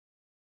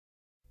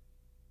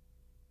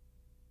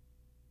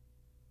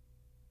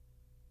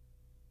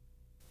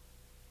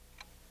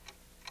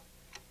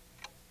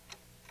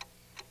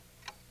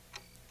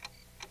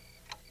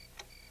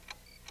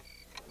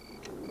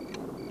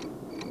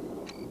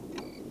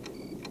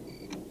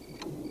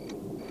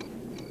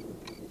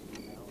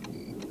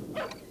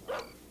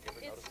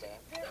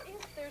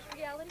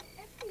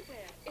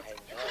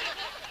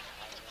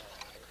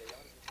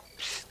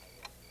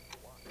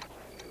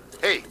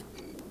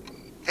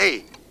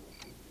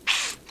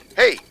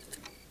Hey.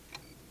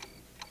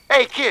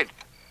 Hey, kid.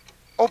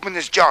 Open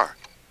this jar.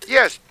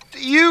 Yes,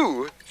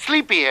 you,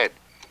 sleepyhead.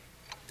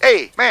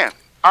 Hey, man,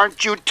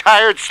 aren't you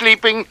tired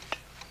sleeping?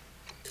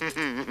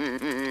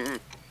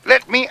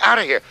 Let me out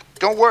of here.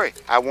 Don't worry,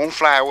 I won't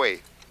fly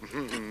away.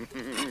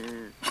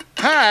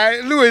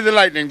 Hi, Louis the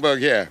Lightning Bug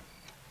here.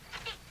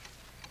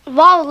 Of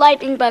all the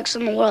lightning bugs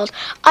in the world,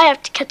 I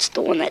have to catch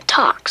the one that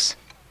talks.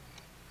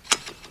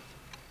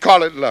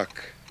 Call it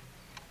luck.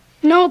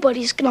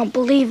 Nobody's gonna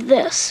believe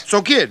this.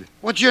 So, kid,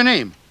 what's your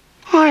name?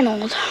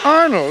 Arnold.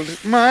 Arnold?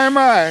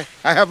 My.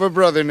 I have a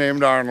brother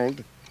named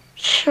Arnold.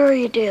 Sure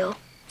you do.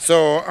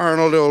 So,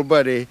 Arnold, old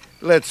buddy,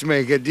 let's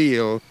make a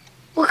deal.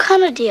 What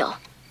kind of deal?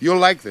 You'll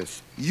like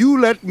this. You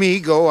let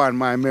me go on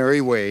my merry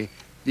way.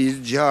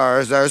 These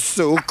jars are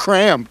so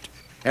cramped.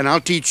 And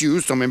I'll teach you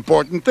some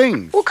important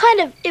things. What kind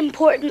of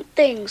important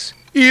things?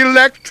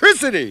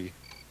 Electricity.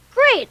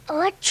 Great,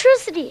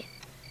 electricity.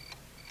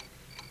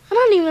 I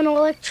don't even know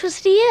what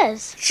electricity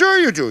is. Sure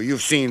you do.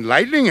 You've seen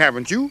lightning,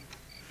 haven't you?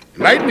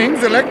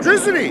 Lightning's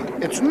electricity.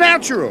 It's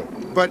natural.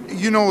 But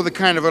you know the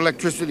kind of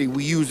electricity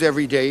we use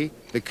every day?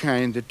 The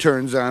kind that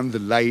turns on the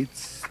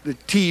lights, the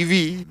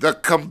TV, the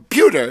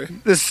computer,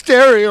 the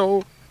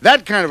stereo.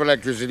 That kind of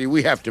electricity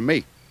we have to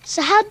make.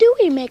 So how do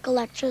we make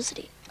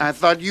electricity? I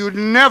thought you'd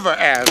never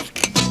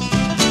ask.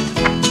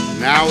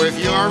 Now if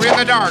you're in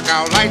the dark,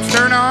 our lights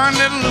turn on.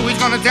 Little Louie's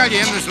gonna tell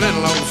you in this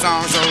little old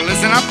song. So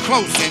listen up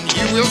close and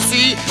you will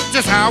see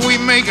just how we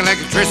make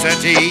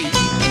electricity.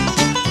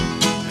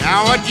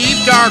 Now a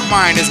deep dark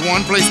mine is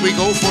one place we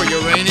go for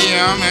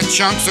uranium and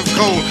chunks of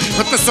coal.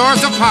 But the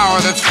source of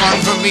power that's fun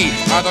for me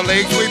are the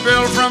lakes we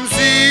build from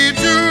sea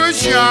to a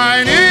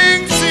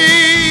shining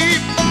sea.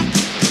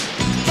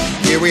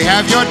 Here we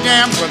have your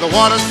dams where the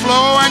waters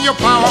flow and your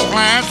power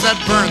plants that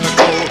burn the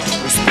coal.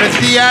 We split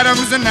the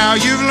atoms and now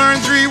you've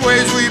learned 3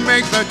 ways we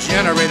make the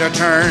generator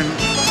turn.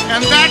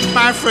 And that,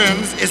 my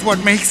friends, is what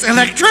makes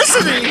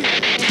electricity.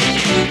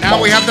 Now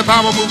we have the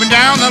power moving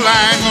down the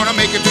line, gonna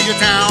make it to your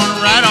town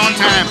right on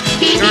time.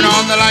 Turn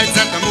on the lights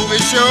at the movie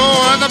show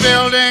or the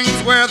buildings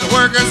where the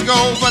workers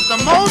go. But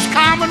the most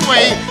common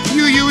way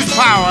you use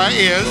power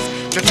is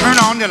to turn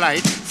on the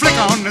light, flick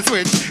on the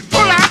switch,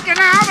 pull out your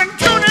knob and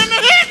tune in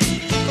the hits.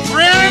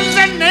 Friends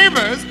and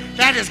neighbors,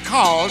 that is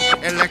called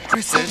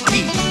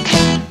electricity.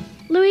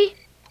 Louis,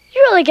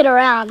 you really get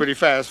around. Pretty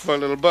fast for a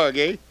little bug,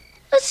 eh?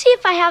 Let's see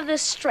if I have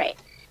this straight.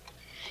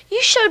 You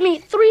showed me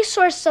 3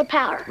 sources of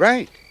power.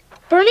 Right.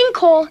 Burning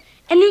coal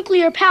and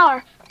nuclear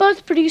power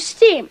both produce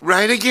steam.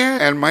 Right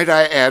again. And might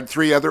I add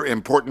 3 other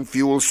important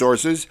fuel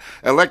sources?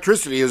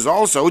 Electricity is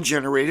also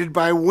generated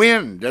by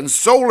wind and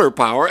solar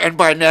power and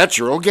by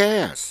natural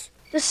gas.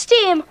 The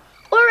steam,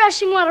 or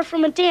rushing water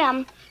from a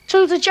dam,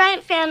 turns a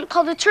giant fan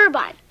called a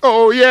turbine.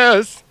 Oh,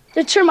 yes.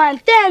 The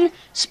turbine then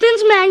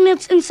spins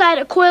magnets inside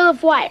a coil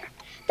of wire.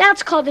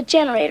 That's called a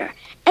generator,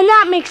 and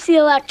that makes the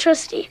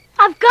electricity.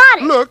 I've got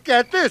it. Look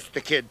at this.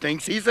 The kid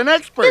thinks he's an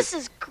expert. This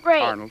is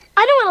great. Arnold.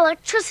 I know what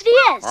electricity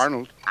is.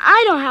 Arnold.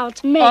 I know how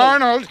it's made.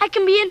 Arnold. I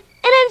can be an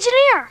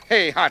engineer.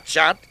 Hey,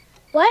 hotshot.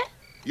 What?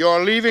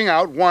 You're leaving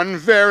out one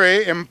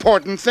very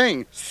important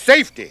thing.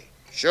 Safety.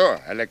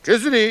 Sure,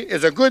 electricity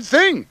is a good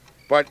thing,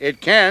 but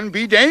it can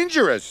be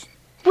dangerous.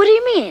 What do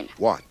you mean?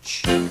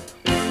 Watch.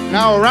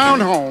 Now,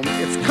 around home,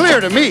 it's clear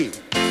to me.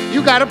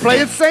 You gotta play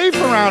it safe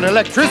around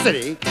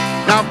electricity.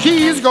 Now,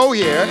 keys go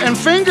here and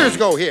fingers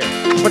go here.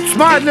 But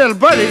smart little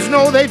buddies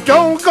know they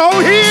don't go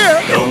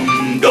here.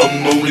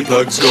 Dumb, only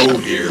plugs go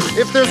here.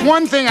 If there's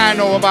one thing I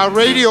know about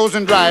radios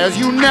and dryers,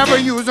 you never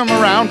use them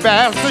around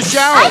baths or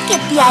showers. I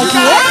get the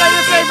idea. You gotta play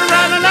it safe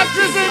around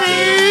electricity.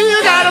 You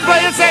gotta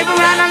play it safe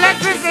around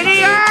electricity.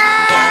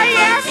 Oh,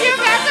 yes, you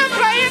got to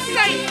play it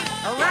safe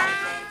around.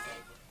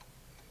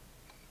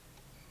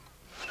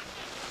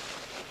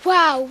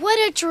 Wow, what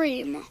a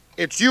dream.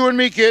 It's you and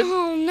me, kid.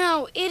 Oh,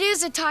 no, it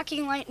is a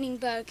talking lightning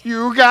bug.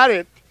 You got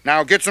it.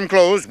 Now get some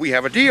clothes. We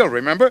have a deal,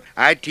 remember?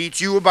 I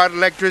teach you about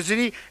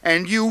electricity,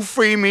 and you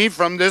free me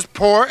from this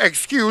poor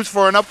excuse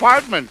for an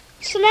apartment.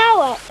 So now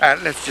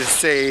what? Let's just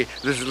say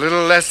this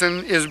little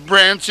lesson is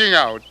branching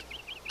out.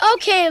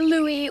 Okay,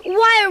 Louis,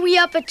 why are we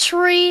up a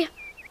tree?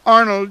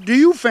 Arnold, do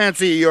you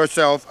fancy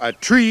yourself a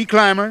tree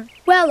climber?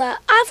 Well,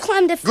 I've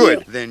climbed a few.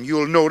 Good. Then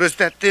you'll notice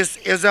that this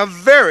is a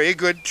very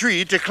good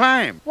tree to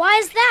climb. Why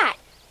is that?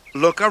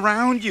 Look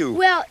around you.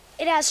 Well,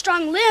 it has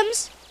strong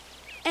limbs,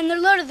 and they're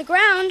low to the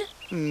ground.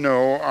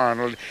 No,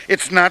 Arnold.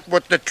 It's not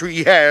what the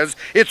tree has.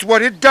 It's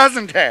what it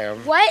doesn't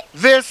have. What?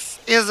 This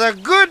is a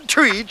good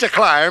tree to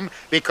climb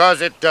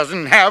because it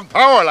doesn't have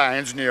power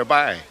lines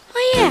nearby.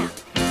 Oh, yeah.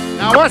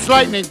 Now, us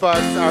lightning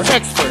bugs are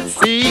experts,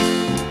 see,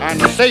 on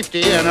the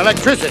safety and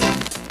electricity.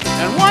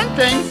 And one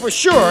thing for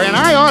sure, and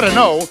I ought to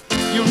know,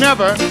 you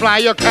never fly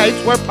your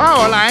kites where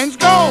power lines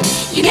go.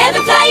 You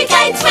never fly your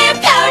kites where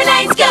power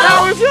lines go.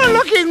 Now, if you're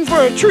looking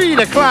for a tree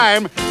to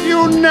climb,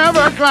 you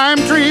never climb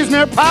trees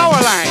near power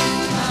lines.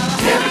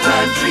 Never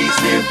climb trees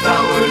near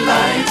power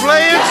lines.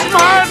 Play it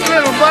smart,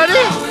 little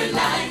buddy.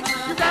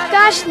 You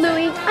Gosh,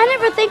 Louie, I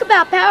never think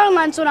about power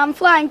lines when I'm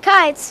flying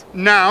kites.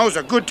 Now's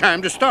a good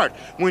time to start.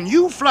 When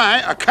you fly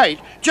a kite,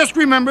 just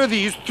remember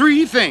these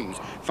 3 things.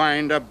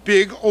 Find a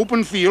big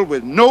open field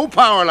with no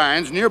power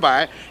lines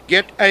nearby,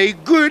 get a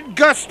good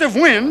gust of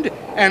wind,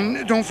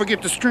 and don't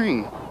forget the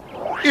string.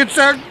 It's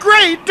a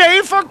great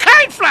day for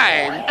kite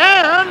flying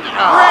and a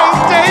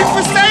great day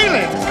for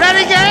sailing.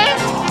 Ready, gang?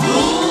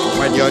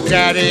 When your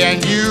daddy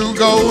and you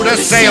go to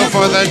sail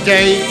for the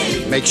day,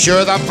 make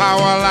sure the power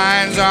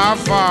lines are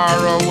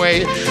far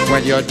away.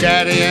 When your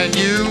daddy and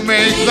you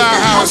make the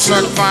house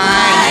look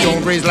fine,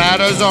 don't raise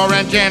ladders or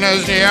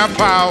antennas near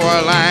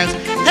power lines.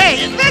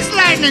 Hey, this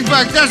lightning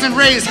bug doesn't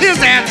raise his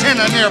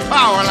antenna near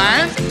power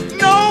lines.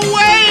 No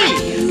way!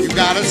 You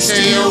gotta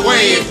stay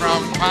away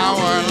from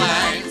power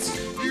lines.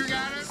 You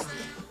gotta...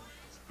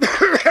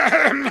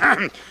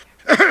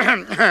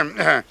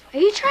 Are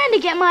you trying to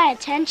get my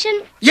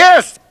attention?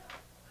 Yes!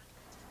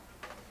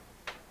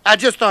 I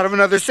just thought of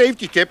another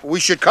safety tip we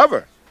should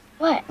cover.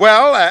 What?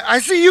 Well, I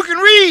see you can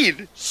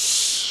read.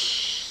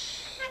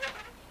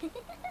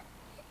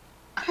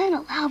 Kind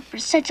of loud for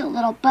such a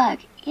little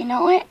bug, you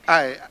know it?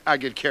 I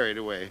get carried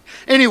away.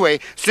 Anyway,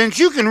 since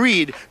you can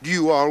read, do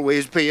you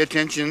always pay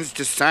attention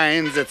to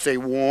signs that say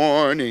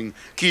warning,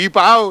 keep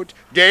out,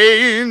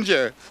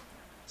 danger?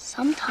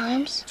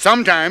 Sometimes.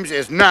 Sometimes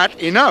is not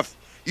enough.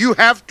 You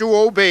have to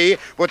obey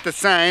what the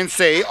signs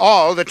say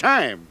all the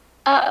time.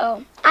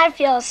 Uh-oh, I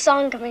feel a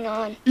song coming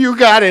on. You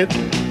got it.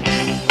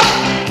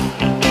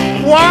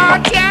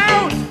 Watch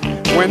out!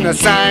 When the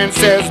sign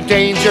says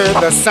danger,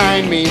 the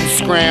sign means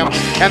scram.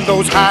 And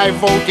those high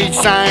voltage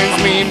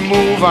signs mean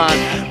move on.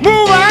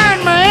 Move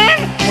on,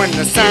 man! When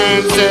the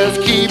sign says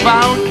keep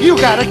out, you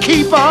gotta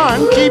keep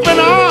on keeping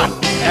on.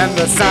 And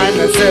the sign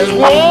that says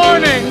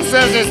warning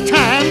says it's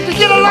time to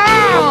get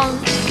along.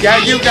 Yeah,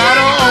 you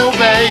gotta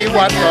obey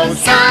what those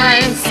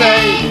signs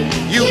say.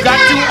 You got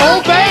to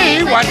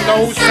obey what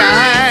those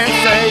signs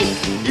say.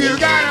 You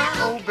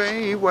gotta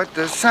obey what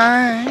the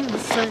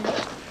signs say.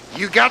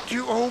 You got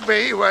to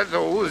obey what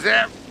those...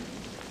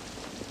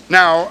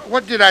 Now,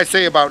 what did I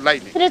say about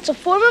lightning? That it's a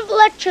form of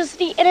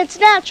electricity and it's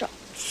natural.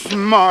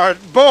 Smart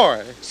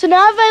boy. So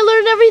now have I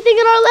learned everything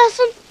in our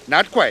lesson?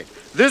 Not quite.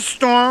 This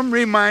storm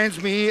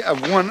reminds me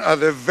of one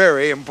other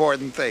very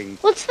important thing.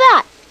 What's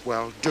that?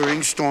 Well,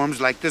 during storms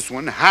like this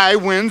one, high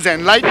winds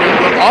and lightning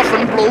will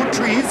often blow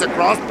trees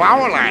across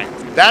power lines.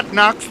 That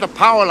knocks the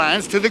power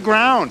lines to the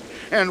ground.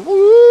 And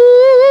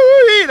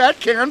woo, that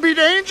can be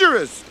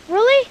dangerous.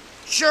 Really?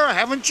 Sure,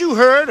 haven't you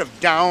heard of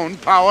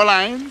downed power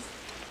lines?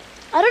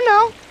 I don't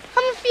know.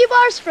 I'm a few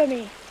bars from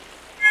me.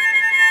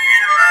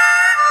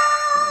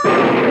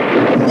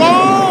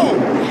 Whoa!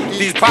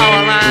 These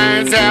power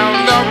lines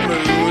have the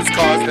blues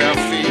 'cause they're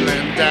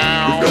feeling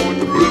down. We got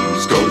the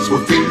blues 'cause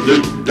we're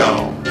feeling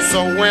down.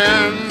 So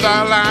when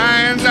the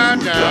lines are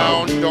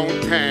down,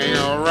 don't hang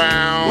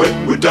around.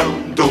 When we're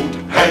down, don't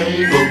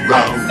hang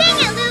around. Sing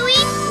it,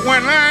 Louie.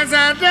 When lines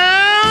are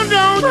down,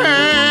 don't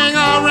hang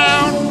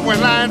around. When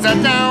lines are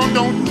down,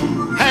 don't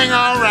hang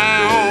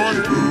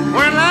around.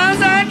 When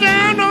lines are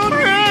down, don't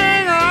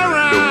hang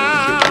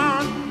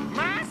around.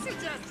 My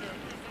suggestion.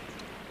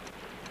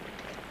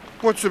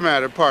 What's the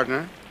matter,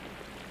 partner?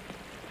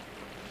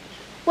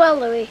 Well,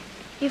 Louie,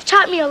 you've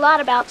taught me a lot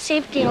about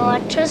safety and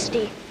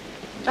electricity.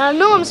 I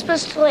know I'm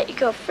supposed to let you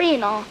go free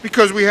and all.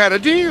 Because we had a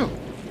deal.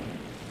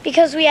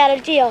 Because we had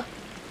a deal.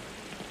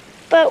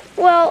 But,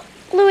 well,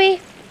 Louie,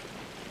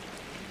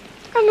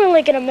 I'm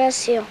really gonna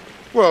miss you.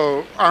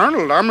 Well,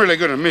 Arnold, I'm really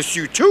going to miss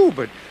you too,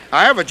 but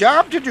I have a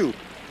job to do.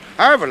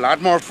 I have a lot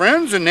more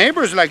friends and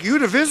neighbors like you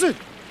to visit.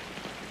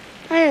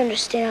 I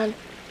understand.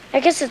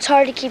 I guess it's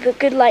hard to keep a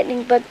good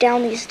lightning bug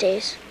down these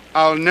days.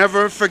 I'll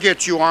never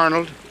forget you,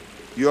 Arnold.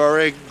 You're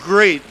a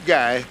great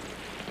guy.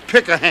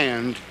 Pick a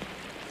hand.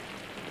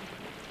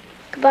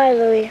 Goodbye,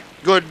 Louie.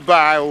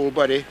 Goodbye, old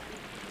buddy.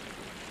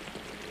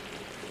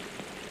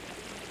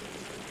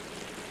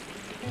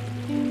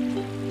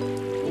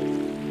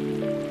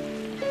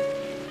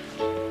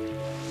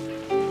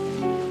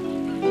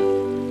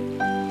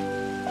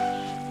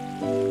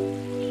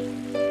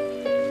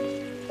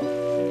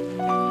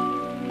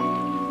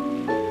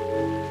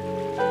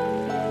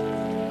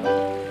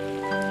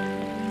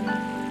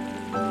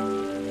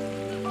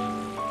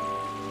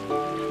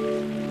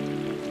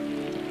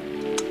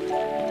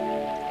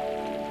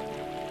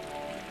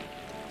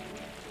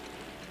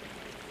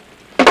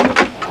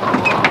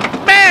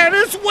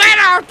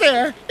 Out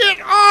there. It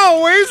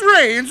always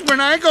rains when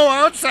I go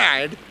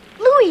outside.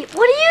 Louie,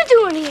 what are you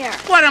doing here?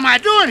 What am I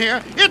doing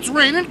here? It's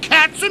raining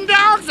cats and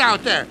dogs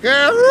out there.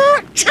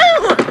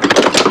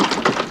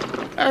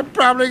 I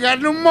probably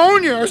got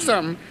pneumonia or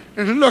something.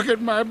 And look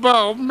at my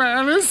bulb,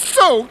 man. It's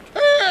soaked.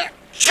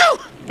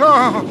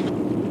 Oh.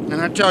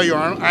 And I tell you,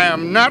 Arnold, I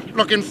am not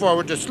looking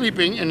forward to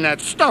sleeping in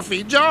that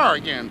stuffy jar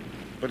again.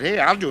 But hey,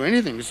 I'll do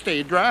anything to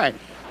stay dry.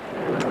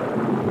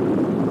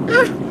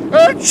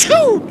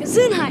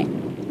 Gesundheit.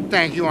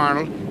 Thank you,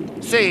 Arnold.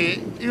 Say,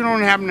 you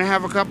don't happen to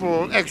have a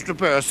couple extra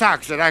pair of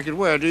socks that I could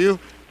wear, do you?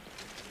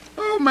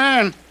 Oh,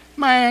 man,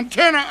 my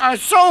antennae are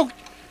soaked.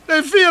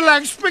 They feel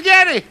like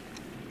spaghetti.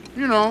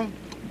 You know,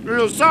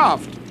 real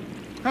soft.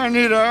 I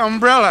need an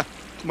umbrella,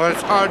 but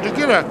it's hard to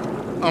get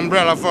an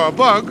umbrella for a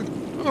bug.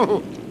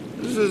 Oh,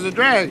 this is a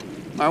drag.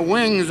 My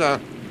wings are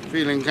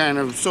feeling kind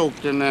of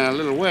soaked and a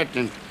little wet,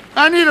 and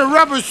I need a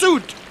rubber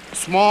suit.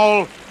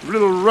 Small,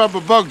 little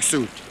rubber bug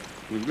suit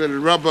with little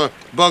rubber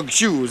bug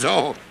shoes.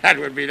 Oh, that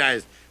would be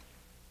nice.